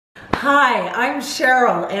Hi, I'm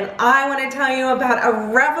Cheryl, and I want to tell you about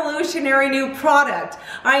a revolutionary new product.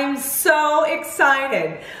 I am so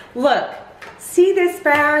excited. Look, see this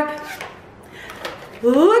bag?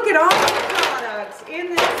 Look at all the products in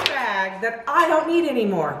this bag that I don't need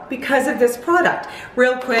anymore because of this product.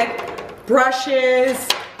 Real quick, brushes,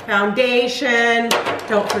 foundation,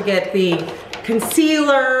 don't forget the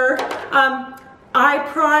concealer, eye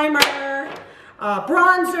primer,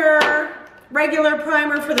 bronzer, regular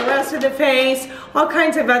primer for the rest of the face, all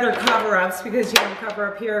kinds of other cover-ups because you can cover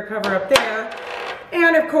up here, cover up there,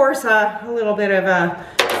 and of course a little bit of a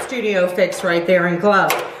studio fix right there and glow.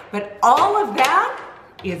 But all of that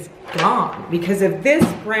is gone because of this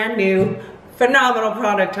brand new phenomenal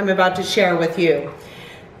product I'm about to share with you.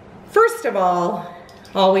 First of all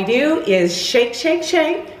we do is shake, shake,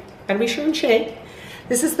 shake. Gotta be sure and shake.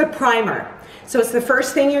 This is the primer. So it's the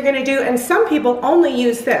first thing you're gonna do, and some people only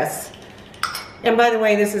use this. And by the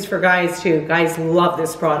way, this is for guys too. Guys love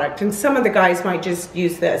this product, and some of the guys might just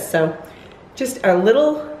use this. So just a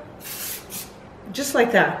little, just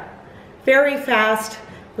like that. Very fast,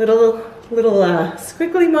 little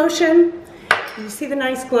squiggly motion. You see the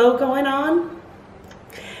nice glow going on?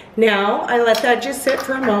 Now, I let that just sit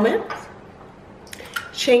for a moment.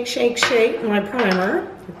 Shake, shake, shake my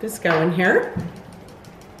primer. Get this going here.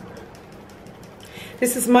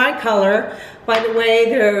 This is my color. By the way,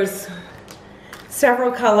 there's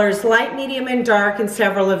several colors, light, medium, and dark, and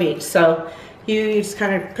several of each. So you just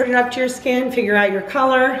kind of put it up to your skin, figure out your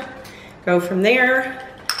color, go from there.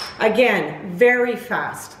 Again, very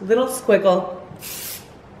fast, little squiggle.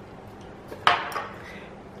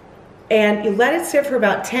 And you let it sit for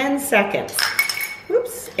about 10 seconds.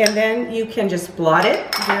 Oops, and then you can just blot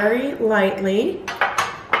it very lightly.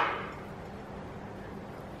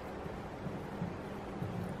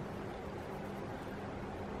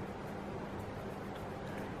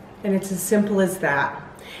 And it's as simple as that.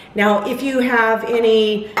 Now, if you have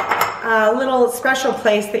any little special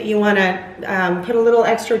place that you want to put a little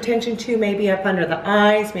extra attention to, maybe up under the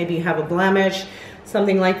eyes, maybe you have a blemish,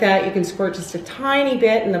 something like that, you can squirt just a tiny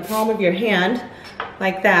bit in the palm of your hand,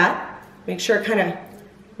 like that. Make sure kind of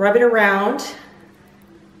rub it around,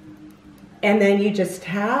 and then you just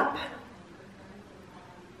tap.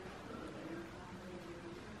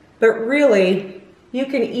 But really, you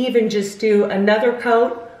can even just do another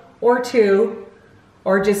coat or two,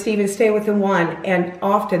 or just even stay with the one, and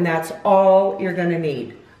often that's all you're gonna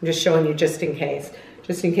need. I'm just showing you just in case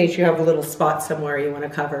you have a little spot somewhere you wanna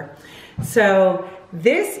cover. So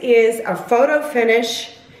this is a photo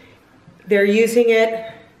finish. They're using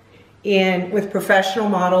it with professional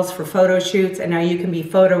models for photo shoots, and now you can be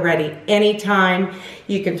photo ready anytime.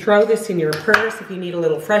 You can throw this in your purse if you need a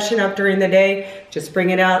little freshen up during the day. Just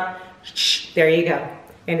bring it out, there you go.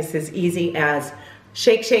 And it's as easy as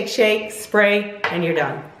shake, shake, shake, spray, and you're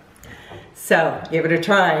done. So give it a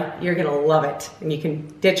try. You're gonna love it. And you can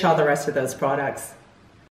ditch all the rest of those products.